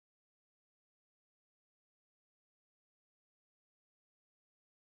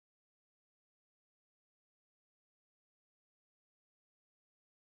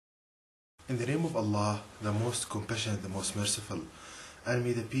In the name of Allah, the most compassionate, the most merciful, and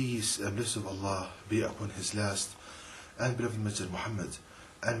may the peace and blessing of Allah be upon His last and beloved Messenger Muhammad,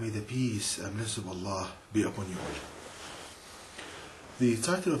 and may the peace and blessing of Allah be upon you all. The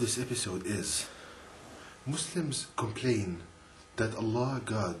title of this episode is Muslims complain that Allah,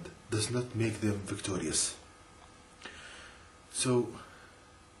 God, does not make them victorious. So,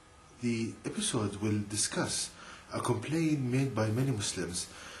 the episode will discuss a complaint made by many Muslims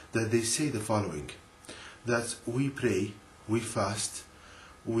that they say the following: that we pray, we fast,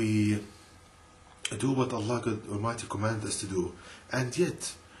 we do what Allah God Almighty commands us to do, and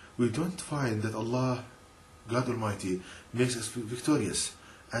yet we don't find that Allah God Almighty makes us victorious,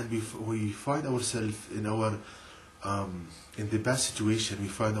 and we find ourselves in the bad situation we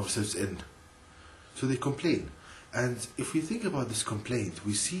find ourselves in. So they complain, and if we think about this complaint,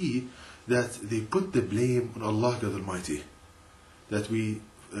 we see that they put the blame on Allah God Almighty, that we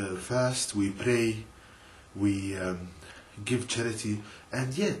fast, we pray, we give charity,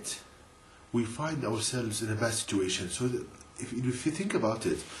 and yet we find ourselves in a bad situation. So if you think about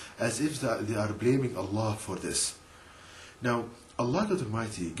it, as if they are blaming Allah for this. Now, Allah God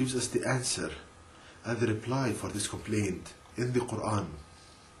Almighty gives us the answer and the reply for this complaint in the Quran,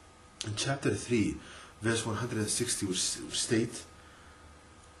 in chapter 3, verse 160, which states,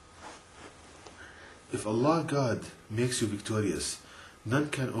 "If Allah God makes you victorious, none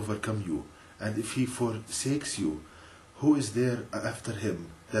can overcome you, and if He forsakes you, who is there after Him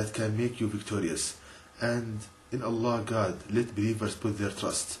that can make you victorious? And in Allah God let believers put their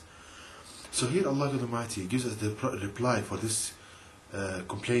trust." So here Allah God Almighty gives us the reply for this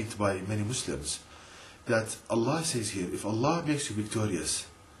complaint by many Muslims, that Allah says here, if Allah makes you victorious,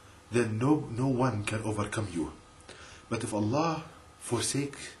 then no one can overcome you. But if Allah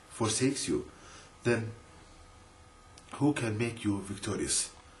forsakes you, then who can make you victorious?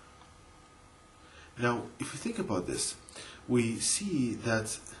 Now, if you think about this, we see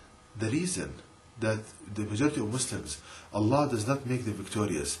that the reason that the majority of Muslims, Allah does not make them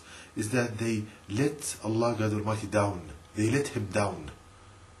victorious, is that they let Allah God Almighty down. They let Him down.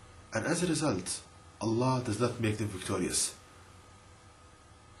 And as a result, Allah does not make them victorious.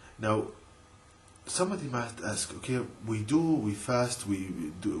 Now, somebody might ask, okay, we fast, we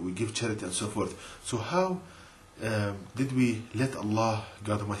give charity and so forth. So how did we let Allah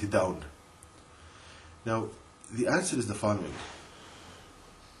God Almighty down? Now, the answer is the following.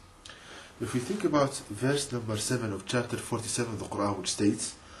 If we think about verse number 7 of chapter 47 of the Quran, which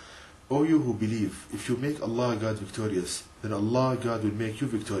states, "O you who believe, if you make Allah God victorious, then Allah God will make you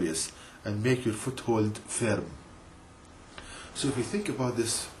victorious and make your foothold firm." So if we think about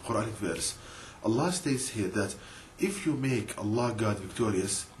this Quranic verse, Allah states here that if you make Allah God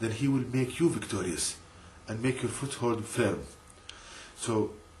victorious, then He will make you victorious and make your foothold firm.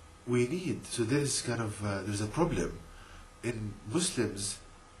 So there's a problem in Muslims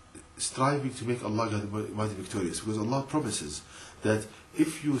striving to make Allah God Almighty victorious, because Allah promises that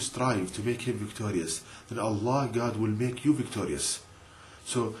if you strive to make Him victorious, then Allah God will make you victorious.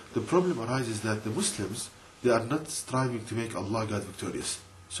 So the problem arises that the Muslims, they are not striving to make Allah God victorious.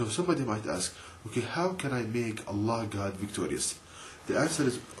 So somebody might ask, okay, how can I make Allah God victorious? The answer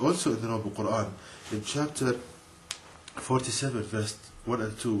is also in the Noble Quran, in chapter 47, verse 1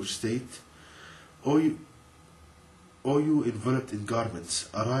 and 2, which state, O you enveloped in garments,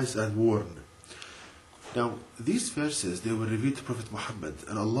 arise and warn." Now, these verses, they were revealed to Prophet Muhammad,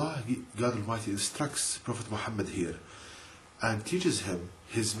 and Allah, God Almighty, instructs Prophet Muhammad here and teaches him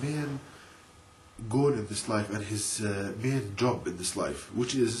his main goal in this life and his main job in this life,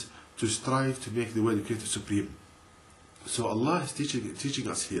 which is to strive to make the word of Creator supreme. So Allah is teaching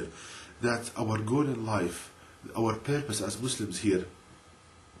us here that our goal in life, our purpose as Muslims here,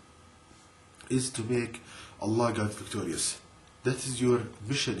 is to make Allah God victorious. That is your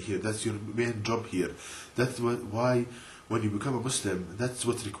mission here, that's your main job here. That's why when you become a Muslim, that's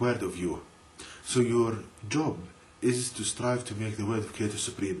what's required of you. So your job is to strive to make the word of Creator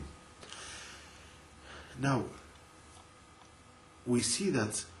supreme. Now, we see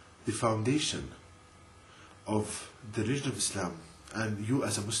that the foundation of the religion of Islam, and you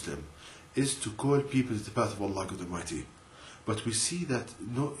as a Muslim, is to call people to the path of Allah God Almighty. But we see that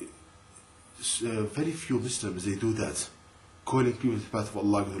very few Muslims, they do that, calling people to the path of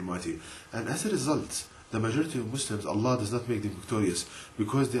Allah God Almighty. And as a result, the majority of Muslims, Allah does not make them victorious,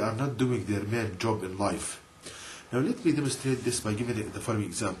 because they are not doing their main job in life. Now let me demonstrate this by giving the following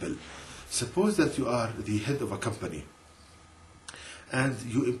example. Suppose that you are the head of a company, and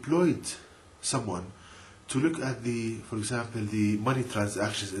you employed someone to look at for example, the money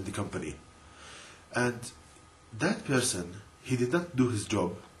transactions in the company. And that person, he did not do his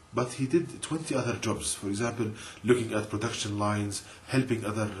job, but he did 20 other jobs. For example, looking at production lines, helping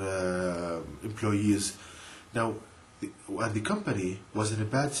other employees. Now, and the company was in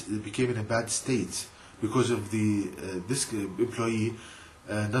a became in a bad state because of this employee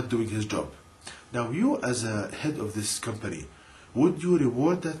not doing his job. Now, you as a head of this company, would you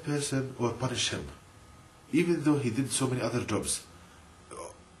reward that person or punish him, even though he did so many other jobs?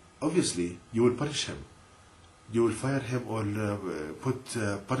 Obviously, you will punish him. You will fire him or put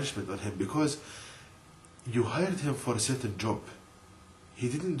punishment on him because you hired him for a certain job. He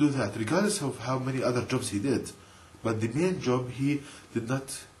didn't do that, regardless of how many other jobs he did. But the main job, he did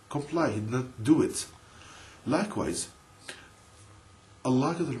not comply, he did not do it. Likewise,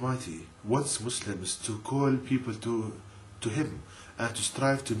 Allah Almighty wants Muslims to call people to Him and to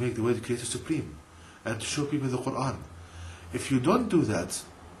strive to make the way of the Creator supreme and to show people the Quran. If you don't do that,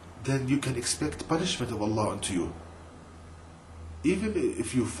 then you can expect punishment of Allah unto you. Even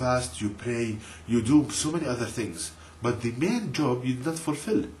if you fast, you pray, you do so many other things, but the main job you did not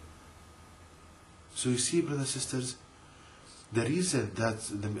fulfill. So you see, brothers and sisters, the reason that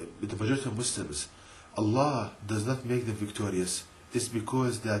the majority of Muslims, Allah does not make them victorious is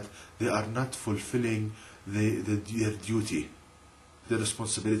because that they are not fulfilling their duty, their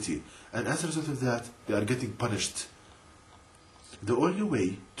responsibility. And as a result of that, they are getting punished. The only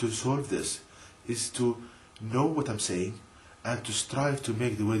way to solve this is to know what I'm saying and to strive to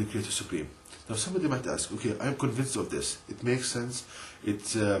make the way of the Creator supreme. Now somebody might ask, okay, I'm convinced of this. It makes sense.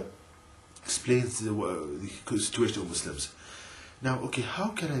 It explains the situation of Muslims. Now, okay, how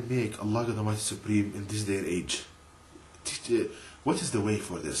can I make Allah God Almighty supreme in this day and age? What is the way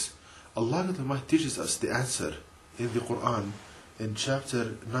for this? Allah God Almighty teaches us the answer in the Quran in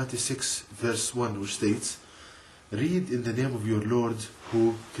chapter 96 verse 1, which states, read in the name of your Lord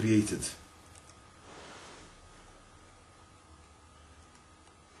who created.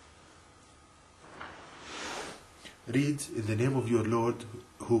 Read in the name of your Lord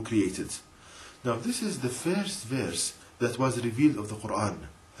who created. Now this is the first verse that was revealed of the Quran.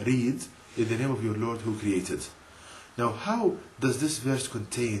 Read in the name of your Lord who created. Now how does this verse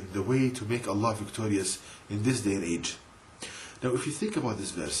contain the way to make Allah victorious in this day and age? Now if you think about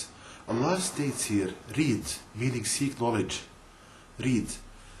this verse, Allah states here, read, meaning seek knowledge. Read.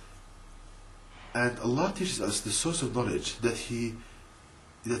 And Allah teaches us the source of knowledge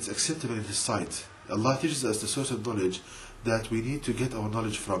that's acceptable in His sight. Allah teaches us the source of knowledge that we need to get our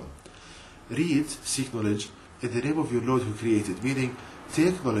knowledge from. Read, seek knowledge, in the name of your Lord who created, meaning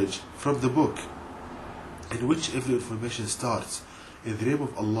take knowledge from the book in which every information starts, in the name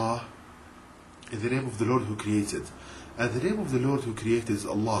of Allah, in the name of the Lord who created. And the name of the Lord who created is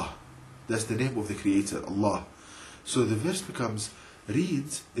Allah. That's the name of the Creator, Allah. So the verse becomes, read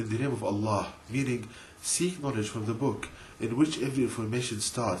in the name of Allah, meaning seek knowledge from the book in which every information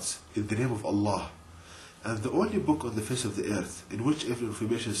starts, in the name of Allah. And the only book on the face of the earth in which every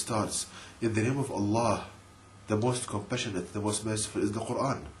information starts, in the name of Allah, the most compassionate, the most merciful, is the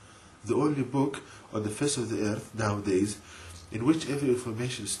Quran. The only book on the face of the earth nowadays in which every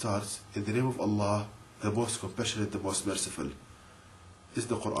information starts, in the name of Allah, the most compassionate, the most merciful, is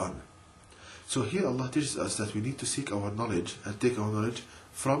the Quran. So here Allah teaches us that we need to seek our knowledge and take our knowledge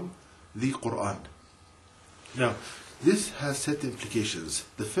from the Quran. Now, this has certain implications.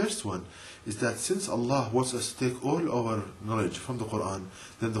 The first one is that since Allah wants us to take all our knowledge from the Quran,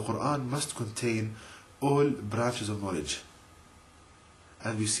 then the Quran must contain all branches of knowledge.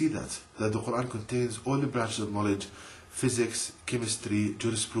 And we see that the Quran contains all the branches of knowledge: physics, chemistry,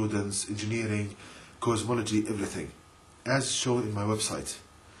 jurisprudence, engineering, cosmology, everything, as shown in my website.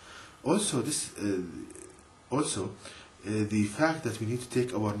 Also, the fact that we need to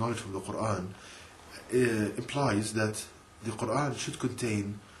take our knowledge from the Quran implies that the Quran should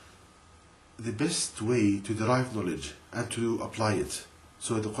contain the best way to derive knowledge and to apply it.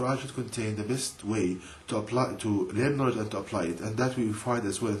 So the Quran should contain the best way to learn knowledge and to apply it, and that we find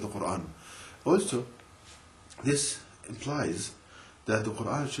as well in the Quran. Also, this implies that the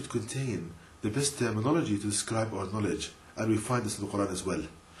Quran should contain the best terminology to describe our knowledge, and we find this in the Quran as well.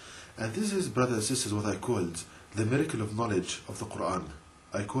 And this is, brothers and sisters, what I called the miracle of knowledge of the Quran.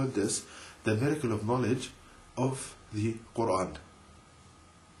 I call this the miracle of knowledge of the Quran.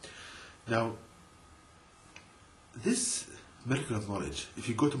 Now, this miracle of knowledge, if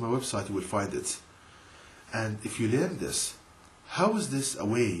you go to my website, you will find it. And if you learn this, how is this a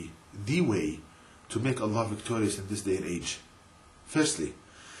way, the way, to make Allah victorious in this day and age? Firstly,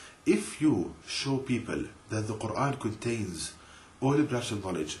 if you show people that the Quran contains all the branches of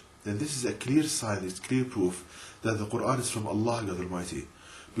knowledge, then this is a clear sign, it's clear proof that the Quran is from Allah God Almighty.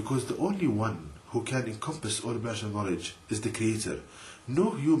 Because the only one who can encompass all the branches of knowledge is the Creator.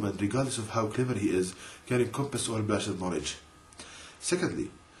 No human, regardless of how clever he is, can encompass all blasted knowledge. Secondly,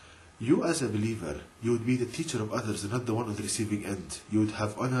 you as a believer, you would be the teacher of others and not the one on the receiving end. You would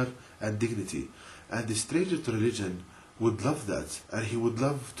have honor and dignity. And the stranger to religion would love that, and he would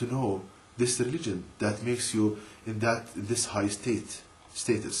love to know this religion that makes you in this high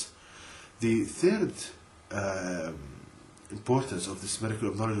status. The third importance of this miracle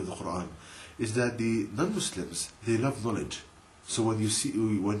of knowledge of the Quran is that the non-Muslims, they love knowledge. So when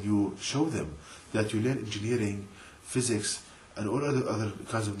you show them that you learn engineering, physics, and all other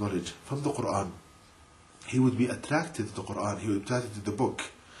kinds of knowledge from the Quran, he would be attracted to the Quran, he would be attracted to the book.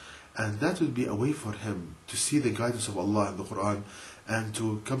 And that would be a way for him to see the guidance of Allah in the Quran and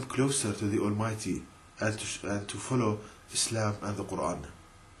to come closer to the Almighty and to follow Islam and the Quran.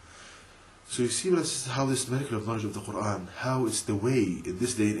 So you see how this miracle of knowledge of the Quran, how it's the way in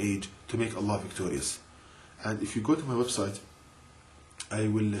this day and age to make Allah victorious. And if you go to my website, I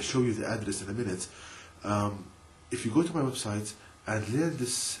will show you the address in a minute. If you go to my website and learn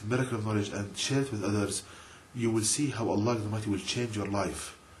this miracle of knowledge and share it with others, you will see how Allah Almighty will change your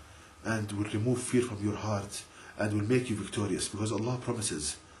life and will remove fear from your heart and will make you victorious. Because Allah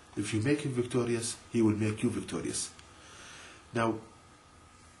promises, if you make Him victorious, He will make you victorious. Now,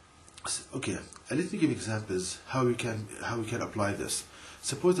 okay, let me give examples how we can apply this.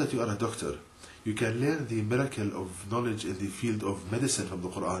 Suppose that you are a doctor. You can learn the miracle of knowledge in the field of medicine from the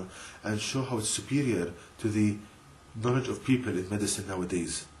Quran and show how it's superior to the knowledge of people in medicine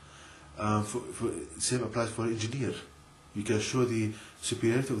nowadays. Same applies for engineer. You can show the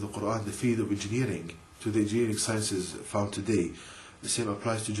superiority of the Quran, the field of engineering, to the engineering sciences found today. The same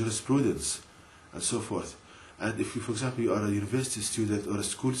applies to jurisprudence and so forth. And if you, for example, you are a university student or a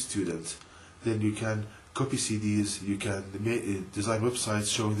school student, then you can copy CDs, you can design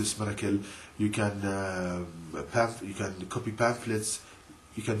websites showing this miracle, you can copy pamphlets,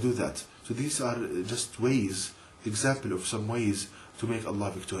 you can do that. So these are just ways, example of some ways to make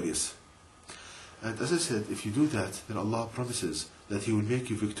Allah victorious. And as I said, if you do that, then Allah promises that He will make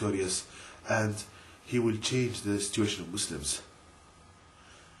you victorious and He will change the situation of Muslims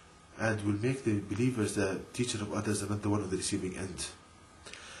and will make the believers the teacher of others and not the one on the receiving end.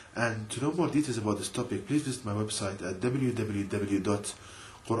 And to know more details about this topic, please visit my website at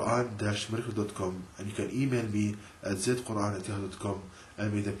www.quran-miracle.com, and you can email me at zquran@yahoo.com,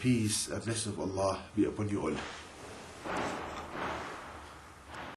 and may the peace and blessings of Allah be upon you all.